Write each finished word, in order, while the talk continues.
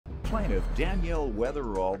Plaintiff Danielle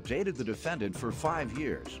Weatherall dated the defendant for 5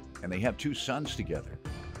 years, and they have 2 sons together.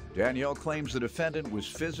 Danielle claims the defendant was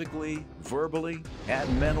physically, verbally,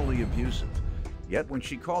 and mentally abusive. Yet when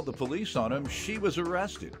she called the police on him, she was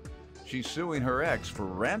arrested. She's suing her ex for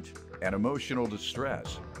rent and emotional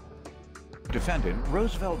distress. Defendant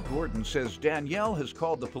Roosevelt Gordon says Danielle has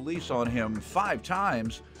called the police on him 5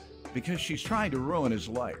 times because she's trying to ruin his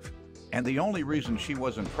life. And the only reason she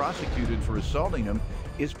wasn't prosecuted for assaulting him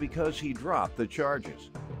is because he dropped the charges.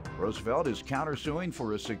 Roosevelt is countersuing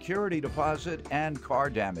for a security deposit and car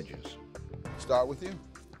damages. Start with you.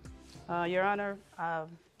 Your Honor, I've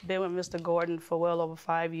been with Mr. Gordon for well over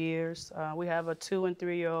 5 years. We have a 2- and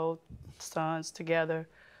 3-year-old sons together.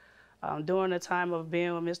 During the time of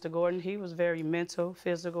being with Mr. Gordon, he was very mental,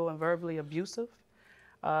 physical, and verbally abusive.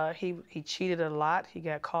 He cheated a lot. He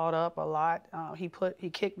got caught up a lot. He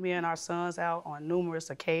kicked me and our sons out on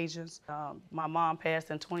numerous occasions. My mom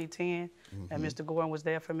passed in 2010, and Mr. Gordon was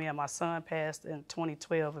there for me, and my son passed in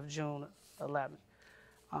 2012 of June 11th.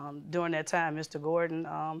 During that time, Mr. Gordon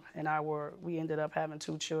and we ended up having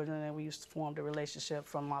 2 children, and we formed a relationship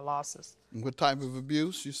from my losses. What type of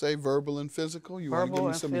abuse? You say verbal and physical? You want to give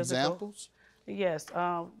me some examples? Yes.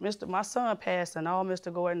 My son passed, and all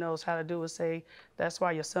Mr. Gordon knows how to do is say, "That's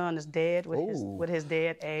why your son is dead," with his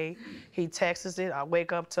dead A. He texts it. I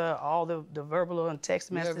wake up to all the verbal and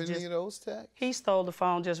text messages. You have any of those texts? He stole the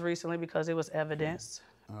phone just recently because it was evidence.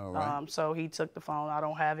 All right. So he took the phone. I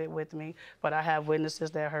don't have it with me, but I have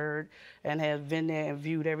witnesses that heard and have been there and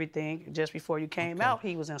viewed everything. Just before you came out,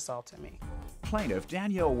 he was insulting me. Plaintiff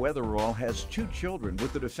Danielle Weatherall has 2 children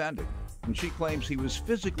with the defendant, and she claims he was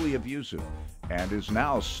physically abusive and is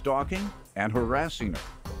now stalking and harassing her.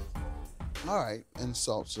 All right.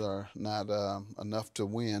 Insults are not enough to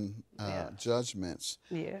win judgments.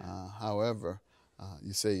 Yeah. However,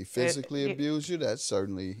 you say he physically abused you. That's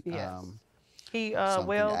certainly something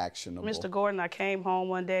actionable. Mr. Gordon, I came home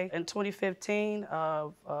one day in 2015,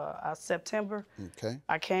 September. Okay.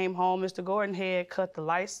 I came home. Mr. Gordon had cut the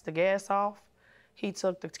lights, the gas off. He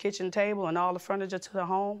took the kitchen table and all the furniture to the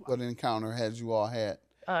home. What encounter had you all had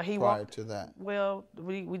prior to that? Well,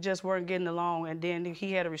 we just weren't getting along, and then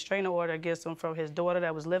he had a restraining order against him from his daughter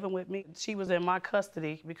that was living with me. She was in my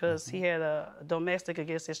custody because he had a domestic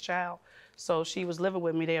against his child. So she was living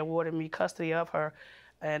with me. They awarded me custody of her.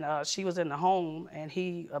 And she was in the home, and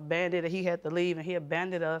he abandoned her. He had to leave, and he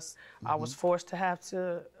abandoned us. I was forced to have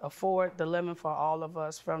to afford the living for all of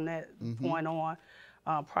us from that point on.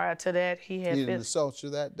 Prior to that, he had... He didn't assault you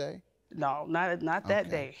that day? No, not that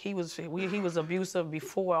day. He was abusive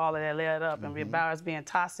before all of that led up, and about us being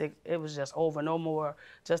toxic, it was just over, no more,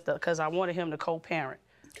 just because I wanted him to co-parent.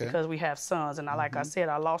 Because we have sons, and like I said,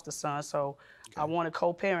 I lost a son, so I wanted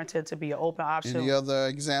co-parenting to be an open option. Any other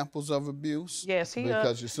examples of abuse? Yes,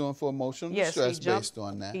 because you're suing for emotional distress based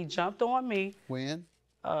on that. He jumped on me. When?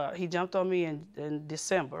 He jumped on me in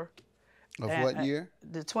December. Of what year?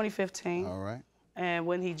 The 2015. All right. And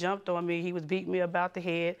when he jumped on me, he was beating me about the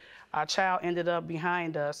head. Our child ended up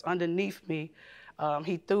behind us, underneath me.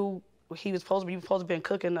 He was supposed to be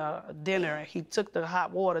cooking dinner, and he took the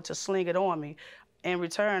hot water to sling it on me. In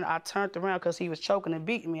return, I turned around because he was choking and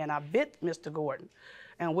beating me, and I bit Mr. Gordon,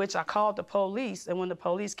 in which I called the police, and when the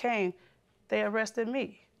police came, they arrested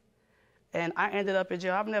me. And I ended up in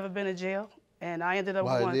jail. I've never been in jail, and I ended up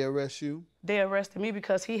Why did they arrest you? They arrested me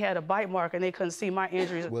because he had a bite mark, and they couldn't see my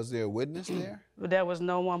injuries. Was there a witness there? There was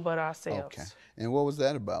no one but ourselves. Okay. And what was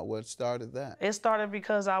that about? What started that? It started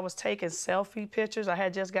because I was taking selfie pictures. I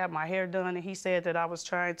had just got my hair done, and he said that I was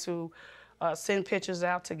trying to send pictures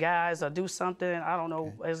out to guys or do something. I don't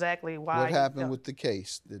know exactly why. What happened with the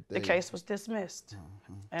case? The case was dismissed.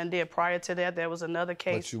 And then prior to that, there was another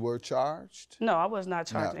case. But you were charged? No, I was not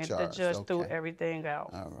charged. Not charged. The judge threw everything out.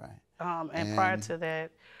 All right. And prior to that,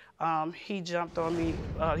 he jumped on me.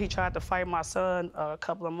 He tried to fight my son a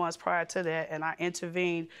couple of months prior to that, and I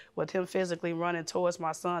intervened with him physically running towards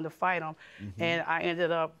my son to fight him. And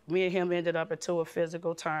me and him ended up into a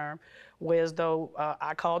physical term, whereas though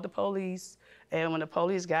I called the police, and when the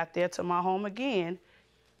police got there to my home again,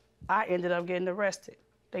 I ended up getting arrested.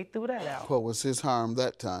 They threw that out. What was his harm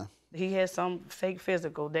that time? He had some fake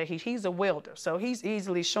physical that he's a welder, so he's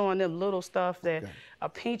easily showing them little stuff that a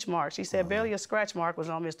pinch mark. She said barely a scratch mark was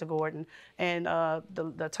on Mr. Gordon, and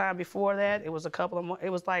the time before that, it was a couple of months. It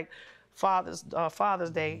was like Father's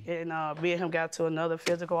Day, and me and him got to another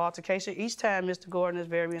physical altercation. Each time Mr. Gordon is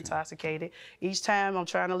very intoxicated. Each time I'm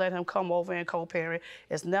trying to let him come over and co-parent.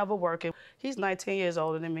 It's never working. He's 19 years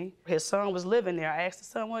older than me. His son was living there. I asked the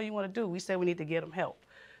son, what do you want to do? We said we need to get him help.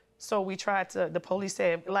 So we tried to, the police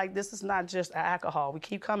said, like, this is not just alcohol. We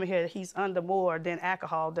keep coming here, he's under more than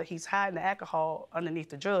alcohol, that he's hiding the alcohol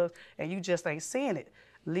underneath the drugs, and you just ain't seeing it.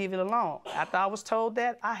 Leave it alone. After I was told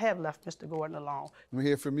that, I have left Mr. Gordon alone. Let me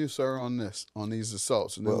hear from you, sir, on this, on these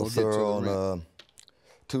assaults, and then we'll sir, get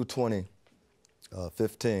to the on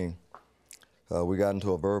 2/20/15, we got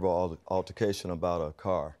into a verbal altercation about a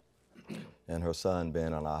car and her son being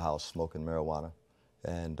in our house smoking marijuana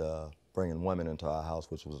and bringing women into our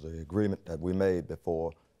house, which was the agreement that we made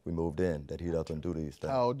before we moved in, that he doesn't do these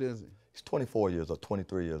things. How old is he? He's 24 years old,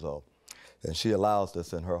 23 years old. And she allows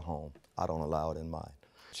this in her home. I don't allow it in mine.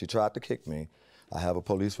 She tried to kick me. I have a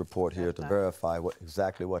police report here to verify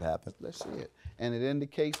exactly what happened. Let's see it. And it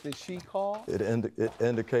indicates that she called? It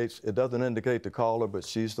indicates, it doesn't indicate the caller, but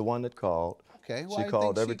she's the one that called. Okay, why she do you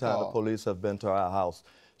called think every she time called? the police have been to our house.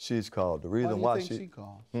 She's called. The reason why do you think she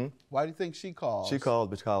called? Why do you think she called? She called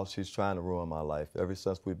because she's trying to ruin my life. Ever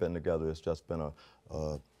since we've been together, it's just been a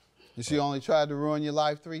Did she only tried to ruin your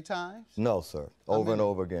life 3 times? No, sir. Over and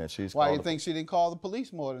over again. Why do you think she didn't call the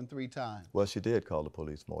police more than 3 times? Well, she did call the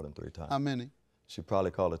police more than 3 times. How many? She probably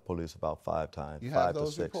called the police about 5 times. You 5 have to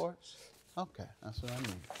those 6. reports? Okay, that's what I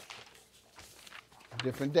mean.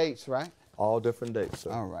 Different dates, right? All different dates, sir.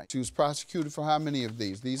 All right. She was prosecuted for how many of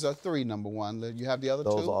these? These are 3, number one. You have the other 2?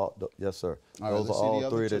 Those are all, yes, sir. All right, those are all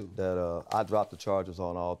 3 2. that I dropped the charges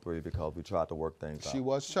on all 3 because we tried to work things out. She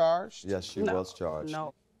was charged? Yes, she was charged.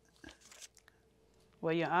 No.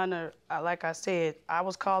 Well, Your Honor, like I said, I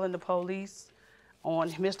was calling the police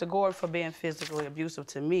on Mr. Gordon for being physically abusive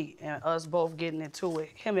to me and us both getting into it.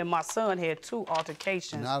 Him and my son had 2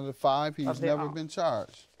 altercations. And out of the 5, he's never been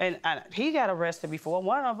charged. And he got arrested before.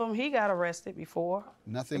 One of them, he got arrested before.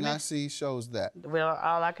 Nothing I see shows that. Well,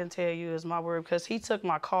 all I can tell you is my word, because he took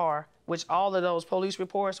my car, which all of those police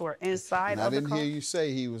reports were inside of the car. I didn't hear you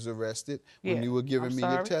say he was arrested when you were giving me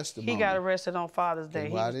your testimony. He got arrested on Father's Day.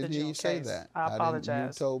 Why didn't you say that? I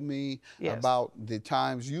apologize. You told me about the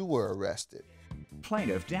times you were arrested.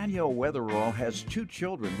 Plaintiff Danielle Weatherall has 2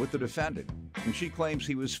 children with the defendant, and she claims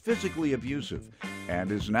he was physically abusive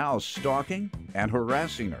and is now stalking and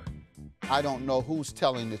harassing her. I don't know who's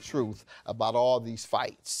telling the truth about all these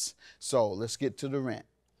fights. So let's get to the rent.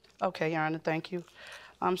 Okay, Your Honor, thank you.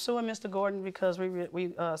 I'm suing Mr. Gordon because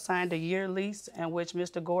we signed a year lease in which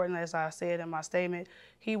Mr. Gordon, as I said in my statement,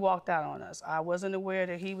 he walked out on us. I wasn't aware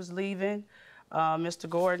that he was leaving. Mr.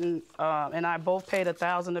 Gordon and I both paid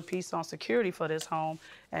 $1,000 apiece on security for this home,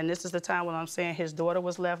 and this is the time when I'm saying his daughter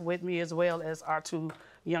was left with me as well as our 2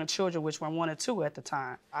 young children, which were 1 and 2 at the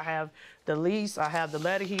time. I have the lease, I have the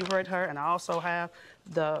letter he wrote her, and I also have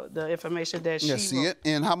the information that she wrote. See it.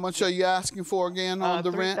 And how much are you asking for again on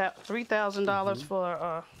the rent?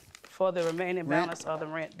 $3,000 for the remaining balance of the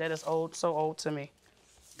rent that is owed to me.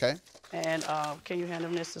 Okay. And can you hand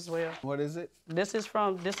him this as well? What is it? This is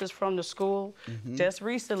from the school. Just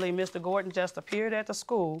recently, Mr. Gordon just appeared at the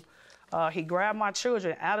school. He grabbed my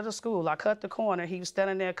children out of the school. I cut the corner. He was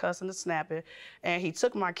standing there cussing and snapping. And he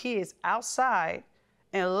took my kids outside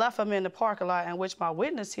and left them in the parking lot, in which my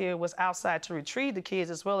witness here was outside to retrieve the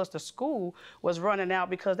kids, as well as the school was running out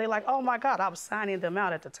because they like, oh my God, I was signing them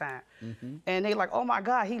out at the time. And they like, oh my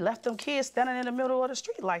God, he left them kids standing in the middle of the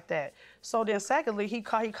street like that. So then secondly, he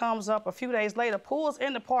comes up a few days later, pulls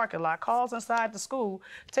in the parking lot, calls inside the school,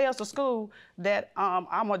 tells the school that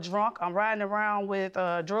I'm a drunk, I'm riding around with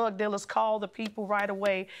drug dealers, call the people right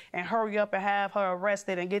away and hurry up and have her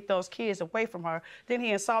arrested and get those kids away from her. Then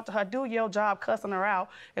he insulted her, do your job, cussing her out,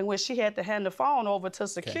 in which she had to hand the phone over to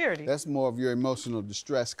security. That's more of your emotional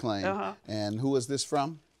distress claim. And who is this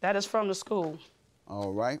from? That is from the school.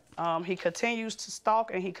 All right. He continues to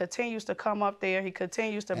stalk and he continues to come up there. He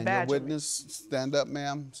continues to badger me. And your witness, stand up,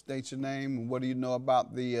 ma'am. State your name. And what do you know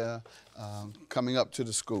about the coming up to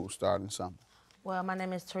the school, starting something? Well, my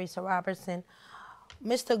name is Teresa Robertson.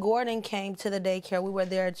 Mr. Gordon came to the daycare. We were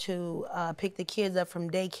there to pick the kids up from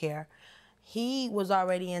daycare. He was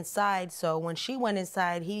already inside, so when she went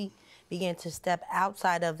inside, he began to step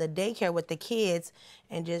outside of the daycare with the kids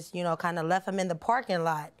and just, you know, kind of left them in the parking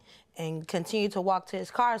lot and continued to walk to his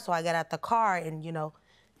car. So I got out the car and, you know,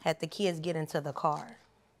 had the kids get into the car.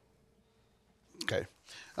 Okay.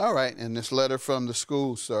 All right. And this letter from the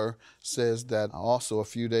school, sir, says that also a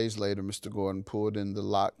few days later, Mr. Gordon pulled in the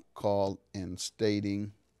lock, called and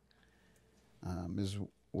stating Ms.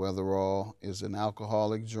 Weatherall is an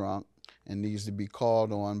alcoholic drunk and needs to be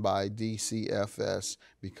called on by DCFS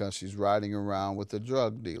because she's riding around with a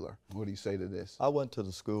drug dealer. What do you say to this? I went to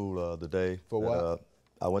the school the day. For what?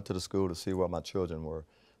 I went to the school to see where my children were.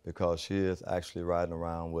 because she is actually riding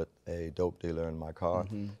around with a dope dealer in my car.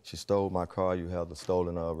 She stole my car. You have the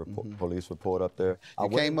stolen police report up there. You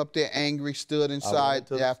came up there angry, stood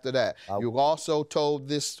inside after that. You also told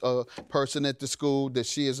this person at the school that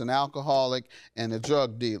she is an alcoholic and a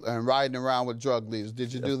drug dealer and riding around with drug dealers.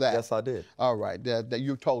 Did you do that? Yes, I did. All right. That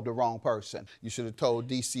you told the wrong person. You should have told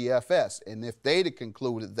DCFS. And if they'd have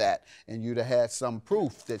concluded that and you'd have had some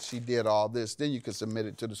proof that she did all this, then you could submit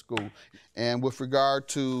it to the school. And with regard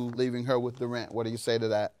to leaving her with the rent, what do you say to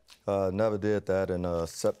that? Never did that. In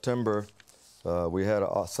September, we had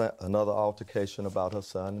another altercation about her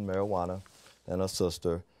son and marijuana and her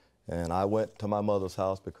sister. And I went to my mother's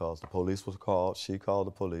house because the police was called. She called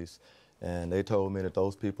the police. And they told me that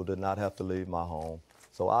those people did not have to leave my home.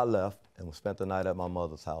 So I left and spent the night at my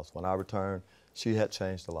mother's house. When I returned, she had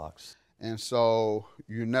changed the locks. And so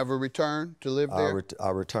you never returned to live there?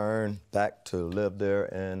 I returned back to live there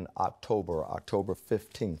in October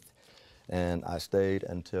 15th. And I stayed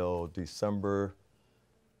until December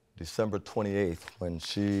 28th, when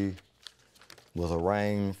she was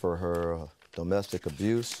arraigned for her domestic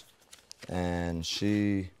abuse, and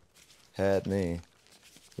she had me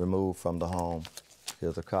removed from the home.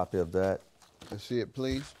 Here's a copy of that. Let's see it,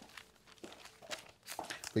 please.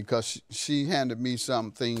 Because she handed me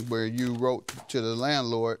something where you wrote to the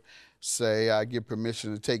landlord, say, I give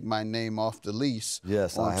permission to take my name off the lease.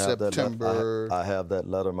 Yes, on September. I have that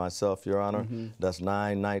letter myself, Your Honor. That's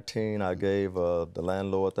 9/19. I gave the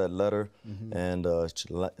landlord that letter, and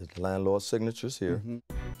the landlord's signature's here.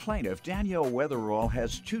 Plaintiff Danielle Weatherall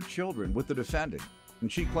has 2 children with the defendant, and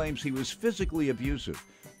she claims he was physically abusive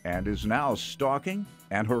and is now stalking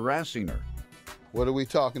and harassing her. What are we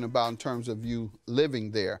talking about in terms of you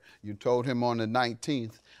living there? You told him on the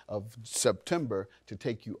 19th of September to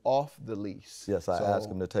take you off the lease. Yes, I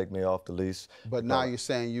asked him to take me off the lease. But now you're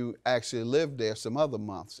saying you actually lived there some other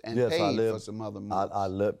months and paid for some other months.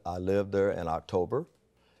 I lived there in October.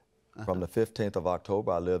 From the 15th of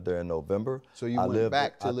October, I lived there in November. So you went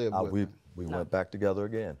back to live with him? We went back together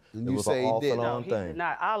again. And it was an off and on thing. He did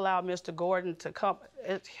not. I allowed Mr. Gordon to come.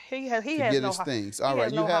 He has get no his things. All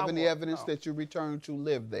right. You have any evidence that you returned to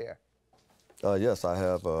live there? Yes, I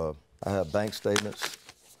have bank statements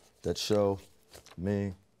that show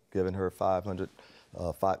me giving her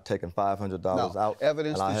taking $500 out.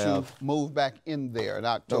 Evidence that you moved back in there in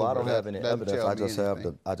October. No, I don't have any evidence. I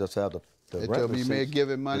just have the They tell me you may have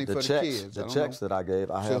given money for the kids. The checks that I gave,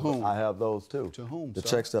 I have those too. To whom, The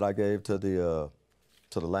checks that I gave to the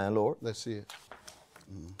landlord. Let's see it.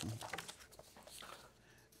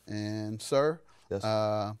 And sir,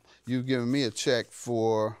 yes. You've given me a check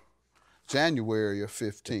for January of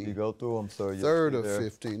 15. You go through them, sir. 3rd of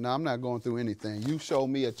 15. No, I'm not going through anything. You showed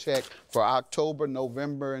me a check for October,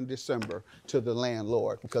 November, and December to the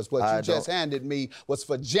landlord, because what you just handed me was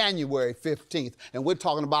for January 15th, and we're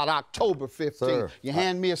talking about October 15th. Sir, you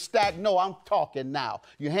hand me a stack. No, I'm talking now.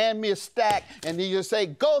 You hand me a stack, and then you say,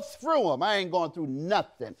 go through them. I ain't going through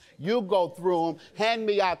nothing. You go through them. Hand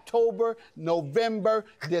me October, November,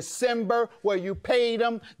 December, where you paid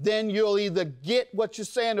them. Then you'll either get what you're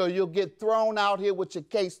saying or you'll get thrown out here with your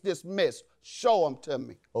case dismissed. Show them to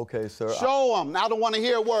me. Okay, sir. Show them. I don't want to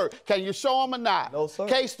hear a word. Can you show them or not? No, sir.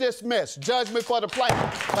 Case dismissed. Judgment for the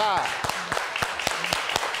plaintiff. Bye.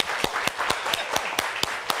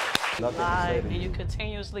 Lie, and you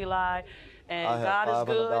continuously lie. And God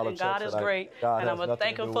is good and God is great. And I'm going to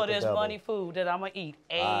thank him for this money food that I'm going to eat.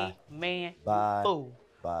 Amen. Bye. Food.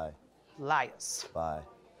 Bye. Liars. Bye.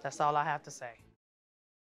 That's all I have to say.